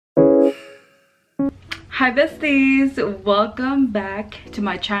Hi besties, welcome back to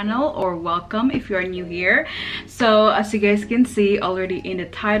my channel, or welcome if you are new here. So as you guys can see already in the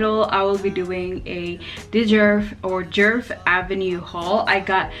title, I will be doing a Djerf Avenuge haul. I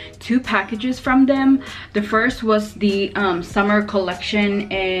got two packages from them. The first was the summer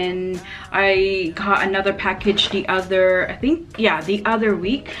collection, and I got another package the other, the other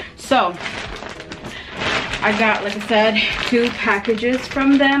week. So I got, like I said, two packages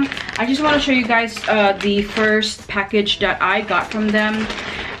from them. I just want to show you guys the first package that I got from them.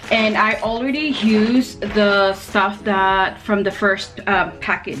 And I already used the stuff that from the first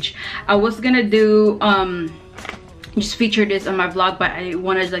package. I was gonna do just feature this on my vlog, but I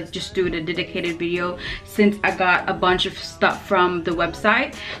wanted to just do the dedicated video since I got a bunch of stuff from the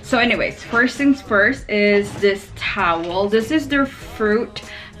website. So anyways, first things first is this towel. This is their fruit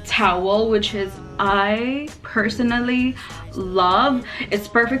towel, which is I personally love. It's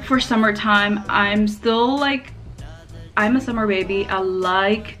perfect for summertime. I'm a summer baby. I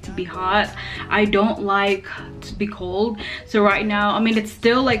like to be hot. I don't like to be cold. So right now, I mean, it's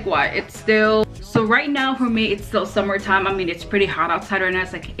still like what? It's still, so right now for me, it's still summertime. I mean, it's pretty hot outside right now.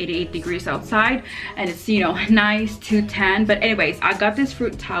 It's like 88 degrees outside, and it's, you know, nice to tan. But anyways, I got this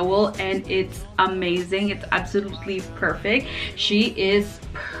fruit towel and it's amazing. It's absolutely perfect. She is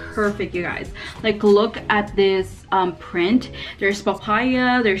perfect, you guys. Like, look at this print. There's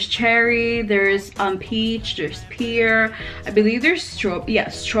papaya, there's cherry, there's peach, there's pear, I believe there's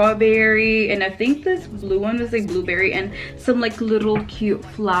strawberry, and I think this blue one was like blueberry, and some like little cute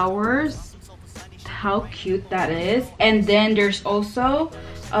flowers. How cute that is. And then there's also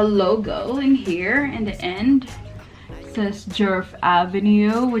a logo in here in the end. Says Djerf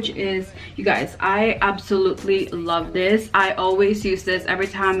Avenuge, which is, you guys, I absolutely love this. I always use this every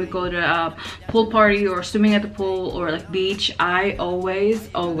time we go to a pool party or swimming at the pool or like beach. I always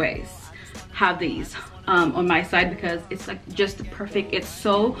have these on my side because it's like just perfect. It's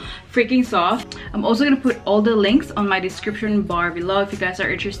so freaking soft. I'm also gonna put all the links on my description bar below if you guys are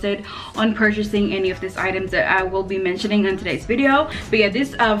interested on purchasing any of these items that I will be mentioning in today's video. But yeah,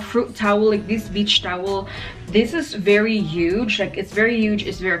 this fruit towel, like this beach towel, this is very huge. Like, it's very huge,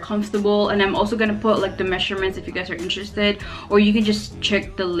 it's very comfortable. And I'm also gonna put like the measurements if you guys are interested, or you can just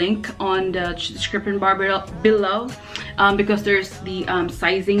check the link on the description bar below because there's the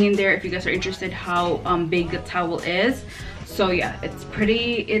sizing in there if you guys are interested how big the towel is. So yeah, it's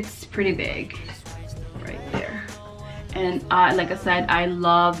pretty big right there. And like I said, I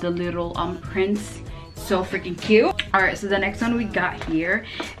love the little prints. So freaking cute. All right, so the next one we got here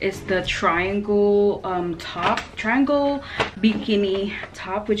is the triangle triangle bikini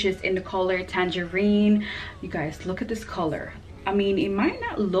top, which is in the color tangerine. You guys, look at this color. I mean, it might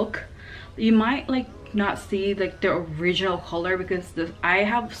not look, you might like not see like the original color because I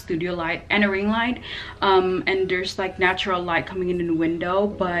have studio light and a ring light, and there's like natural light coming in the window,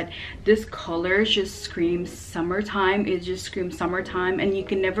 but this color just screams summertime. It just screams summertime, and you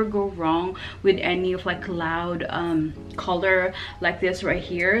can never go wrong with any of like loud color like this right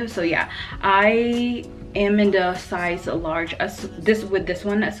here. So yeah, I am in the size large as with this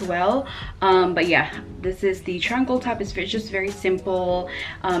one as well. But yeah, this is the triangle top. It's just very simple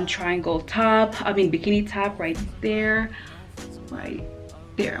triangle top, I mean bikini top right there.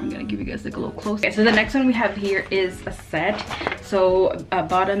 I'm gonna give you guys like a little close. Okay, so the next one we have here is a set, so a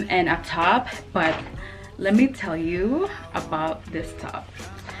bottom and a top. But let me tell you about this top.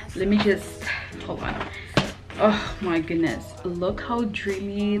 Let me just hold on. Oh my goodness, look how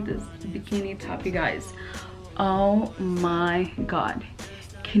dreamy this bikini top, you guys. Oh my god,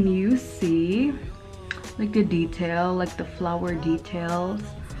 can you see like the detail, like the flower details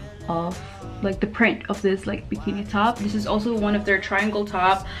of like the print of this like bikini top? This is also one of their triangle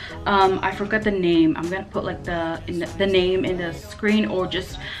top. I forgot the name. I'm gonna put like the name in the screen, or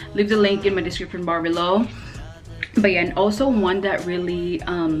just leave the link in my description bar below. But yeah, and also one that really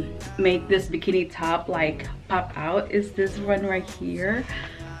make this bikini top like pop out is this one right here.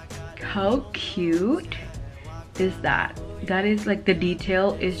 How cute is that? That is like, the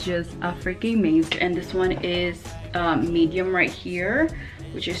detail is just a freaking amazing. And this one is medium right here,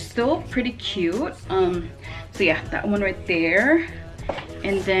 which is still pretty cute. So yeah, that one right there.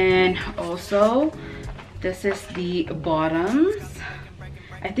 And then also this is the bottoms.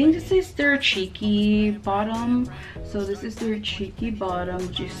 I think this is their cheeky bottom. So this is their cheeky bottom,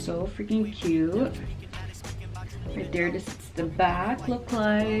 which is so freaking cute. Right there, this is the back look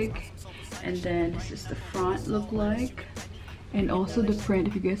like. And then this is the front look like. And also the print,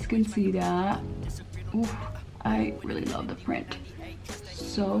 if you guys can see that. Ooh, I really love the print.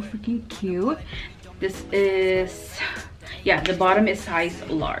 So freaking cute. This is, yeah, the bottom is size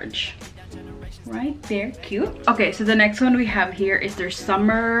large. right there, cute. Okay, so the next one we have here is their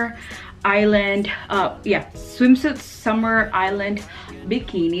summer island swimsuit summer island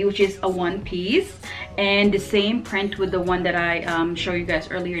bikini, which is a one piece, and the same print with the one that I showed you guys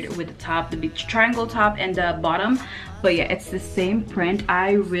earlier with the top, the big triangle top and the bottom. But yeah, it's the same print.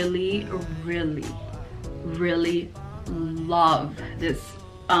 I really love this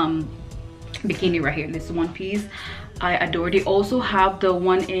bikini right here, this one piece. I adore. They also have the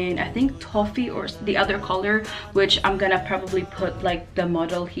one in, I think, toffee or the other color, which I'm gonna probably put like the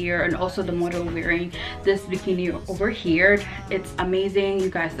model here, and also the model wearing this bikini over here. It's amazing, you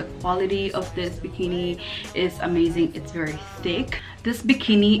guys. The quality of this bikini is amazing. It's very thick. This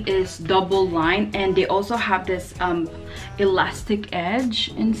bikini is double lined, and they also have this elastic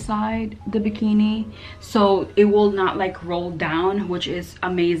edge inside the bikini, so it will not like roll down, which is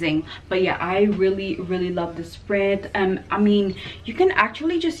amazing. But yeah, I really love this print. I mean, you can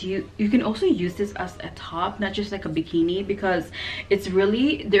actually just you can also use this as a top, not just like a bikini, because it's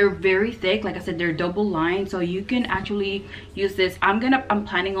really, they're very thick. Like I said, they're double lined, so you can actually use this. I'm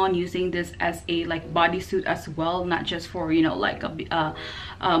planning on using this as a like bodysuit as well, not just for, you know, like a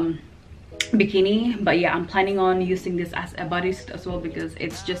bikini. But yeah, I'm planning on using this as a bodysuit as well because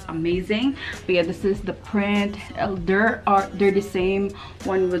it's just amazing. But yeah, this is the print. They're the same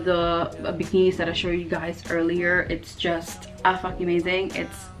one with the bikinis that I showed you guys earlier. It's just fucking amazing.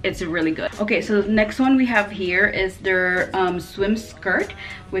 It's really good. Okay, so the next one we have here is their swim skirt,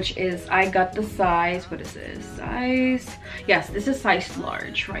 which is, I got the size, what is this size? Yes, this is size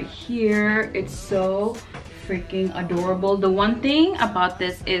large right here. It's so freaking adorable. The one thing about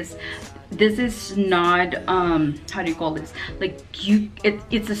this is is not how do you call this, like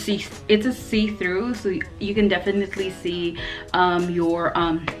it's a see-through, so you can definitely see your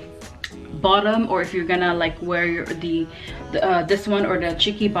bottom, or if you're gonna like wear this one or the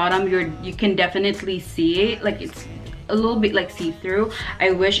cheeky bottom, you can definitely see it. Like it's a little bit like see-through.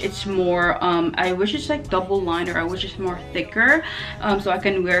 I wish it's more I wish it's like double lined, or I wish it's more thicker, so I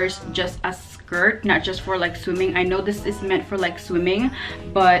can wear it just as skirt, not just for like swimming. I know this is meant for like swimming,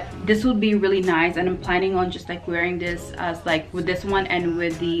 but this would be really nice, and I'm planning on just like wearing this as like with this one and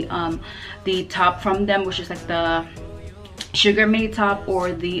with the top from them, which is like the sugar mini top,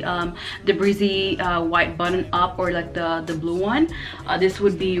 or the breezy white button up, or like the blue one. This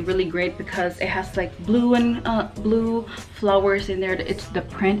would be really great because it has like blue and blue flowers in there. The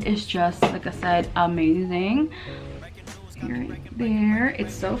print is just, like I said, amazing. Right there,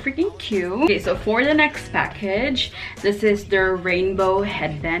 it's so freaking cute. Okay, so for the next package, this is their rainbow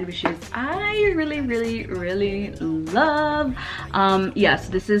headband, which is I really love. Yes,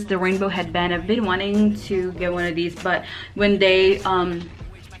 this is the rainbow headband. I've been wanting to get one of these, but when they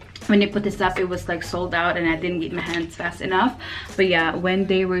put this up, it was like sold out, and I didn't get my hands fast enough. But yeah, when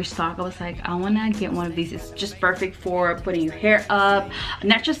they restock, I was like, I want to get one of these. It's just perfect for putting your hair up,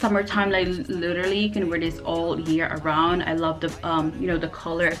 not just summertime, like literally you can wear this all year around. I love the you know, the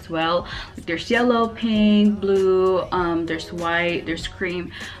color as well. Like there's yellow, pink, blue, there's white, there's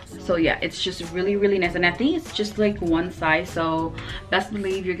cream. So yeah, it's just really nice, and I think it's just like one size, so best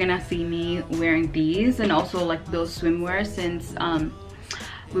believe you're gonna see me wearing these, and also like those swimwear, since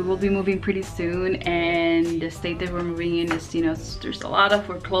we will be moving pretty soon, and the state that we're moving in is, you know, there's a lot of,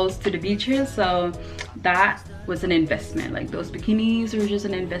 we're close to the beaches, so that was an investment. Like those bikinis are just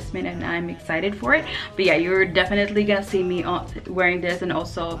an investment, and I'm excited for it. But yeah, you're definitely gonna see me wearing this, and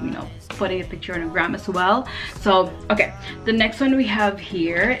also, you know, putting a picture on the gram as well. So okay, the next one we have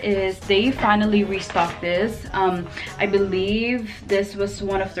here is, they finally restocked this. I believe this was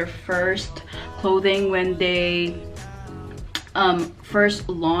one of their first clothing when they first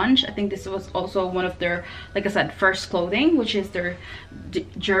launch. I think this was also one of their, like I said, first clothing, which is their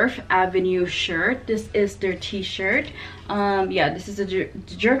Djerf Avenue shirt. This is their t-shirt. Yeah, this is a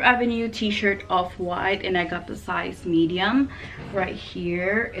Djerf Avenue t-shirt, off white, and I got the size medium right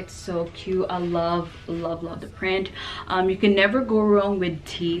here. It's so cute. I love the print. You can never go wrong with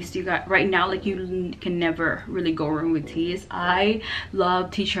tees. You got right now, like you can never really go wrong with tees. I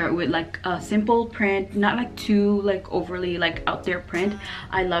love t-shirt with like a simple print, not like too like overly like out there print.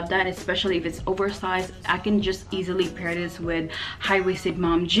 I love that, especially if it's oversized. I can just easily pair this with high-waisted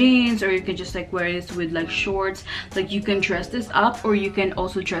mom jeans, or you can just like wear this with like shorts. Like you can dress this up, or you can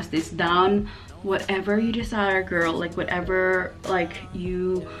also dress this down, whatever you desire, girl. Like whatever, like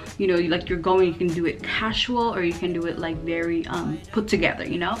you know, like you're going, you can do it casual, or you can do it like very put together,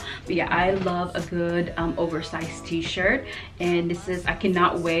 you know. But yeah, I love a good oversized t-shirt, and this is, I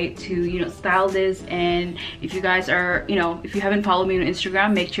cannot wait to, you know, style this. And if you guys are, you know, if you haven't followed me on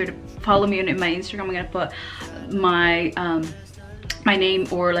Instagram, make sure to follow me on my Instagram. I'm gonna put my my name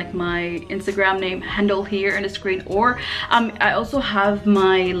or like my Instagram name handle here on the screen, or I also have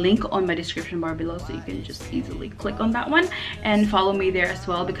my link on my description bar below, so you can just easily click on that one and follow me there as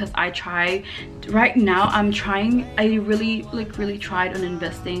well, because I try right now, I really tried on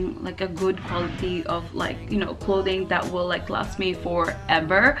investing like a good quality of like, you know, clothing that will like last me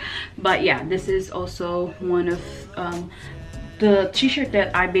forever. But yeah, this is also one of the t-shirt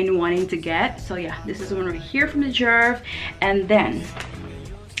that I've been wanting to get. So yeah, this is one right here from the Djerf. And then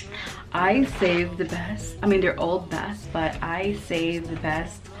I saved the best. I mean, they're all best, but I saved the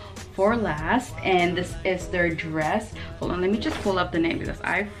best for last, and this is their dress. Hold on, let me just pull up the name because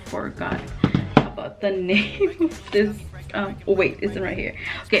I forgot about the name of this. Oh wait, it's right here.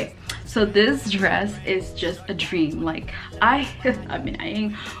 Okay, so this dress is just a dream. Like I've been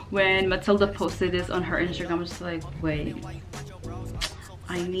eyeing when Matilda posted this on her Instagram. I was just like, wait,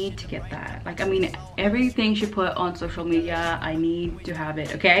 I need to get that. Like, I mean, everything she put on social media, I need to have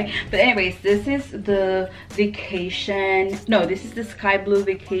it, okay? But anyways, this is the vacation, no, this is the sky blue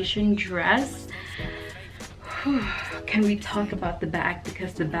vacation dress. Can we talk about the back?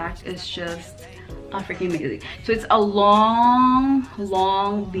 Because the back is just freaking amazing. So it's a long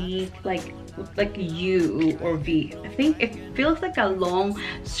V, like U or V. I think it feels like a long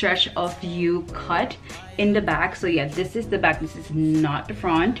stretch of U cut in the back. So yeah, this is the back, this is not the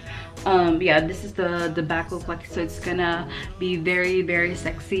front. Yeah, this is the back look like. So it's gonna be very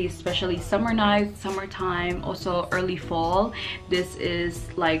sexy, especially summer nights, summertime, also early fall. This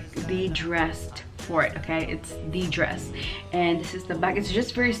is like the dressed for it, okay? It's the dress, and this is the back. It's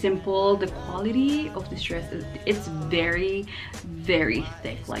just very simple. The quality of this dress is, it's very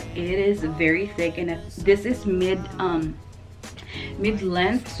thick. Like, it is very thick, and this is mid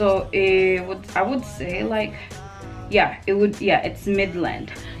length. So I would say like, yeah, it's mid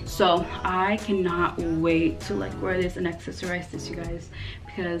length. So I cannot wait to like wear this and accessorize this, you guys,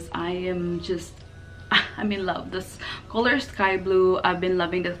 because I'm in love. This color sky blue, I've been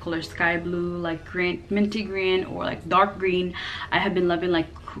loving this color sky blue, like green, minty green, or like dark green. I have been loving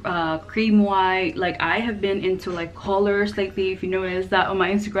like cream white. Like, I have been into like colors lately, if you notice that on my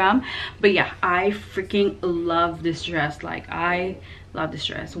Instagram. But yeah, I freaking love this dress. Like, I love this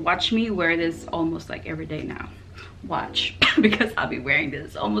dress. Watch me wear this almost like every day now. Watch, because I'll be wearing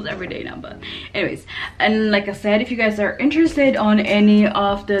this almost every day now. But anyways, and like I said, if you guys are interested on any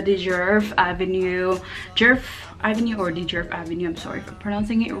of the Djerf Avenue, Djerf Avenue or Djerf Avenue, I'm sorry for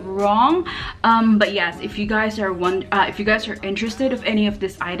pronouncing it wrong, but yes, if you guys are interested of any of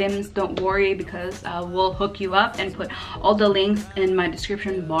these items, don't worry, because we'll hook you up and put all the links in my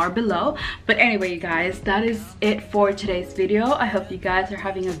description bar below. But anyway, you guys, that is it for today's video. I hope you guys are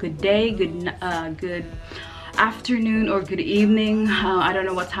having a good day, good afternoon, or good evening. I don't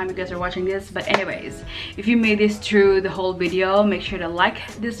know what time you guys are watching this, but anyways, if you made this through the whole video, make sure to like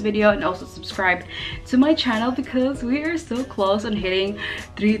this video and also subscribe to my channel, because we are so close on hitting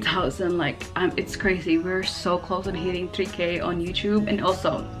 3,000. like, it's crazy. We're so close on hitting 3K on YouTube. And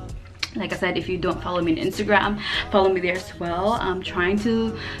also, like I said, if you don't follow me on Instagram, follow me there as well. I'm trying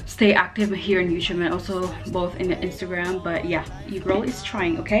to stay active here on YouTube and also both in Instagram. But yeah, your girl is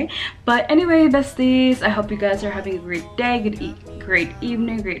trying, okay? But anyway, besties, I hope you guys are having a great day, great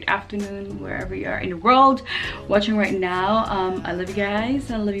evening, great afternoon, wherever you are in the world watching right now. I love you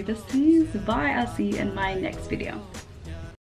guys. I love you, besties. Bye. I'll see you in my next video.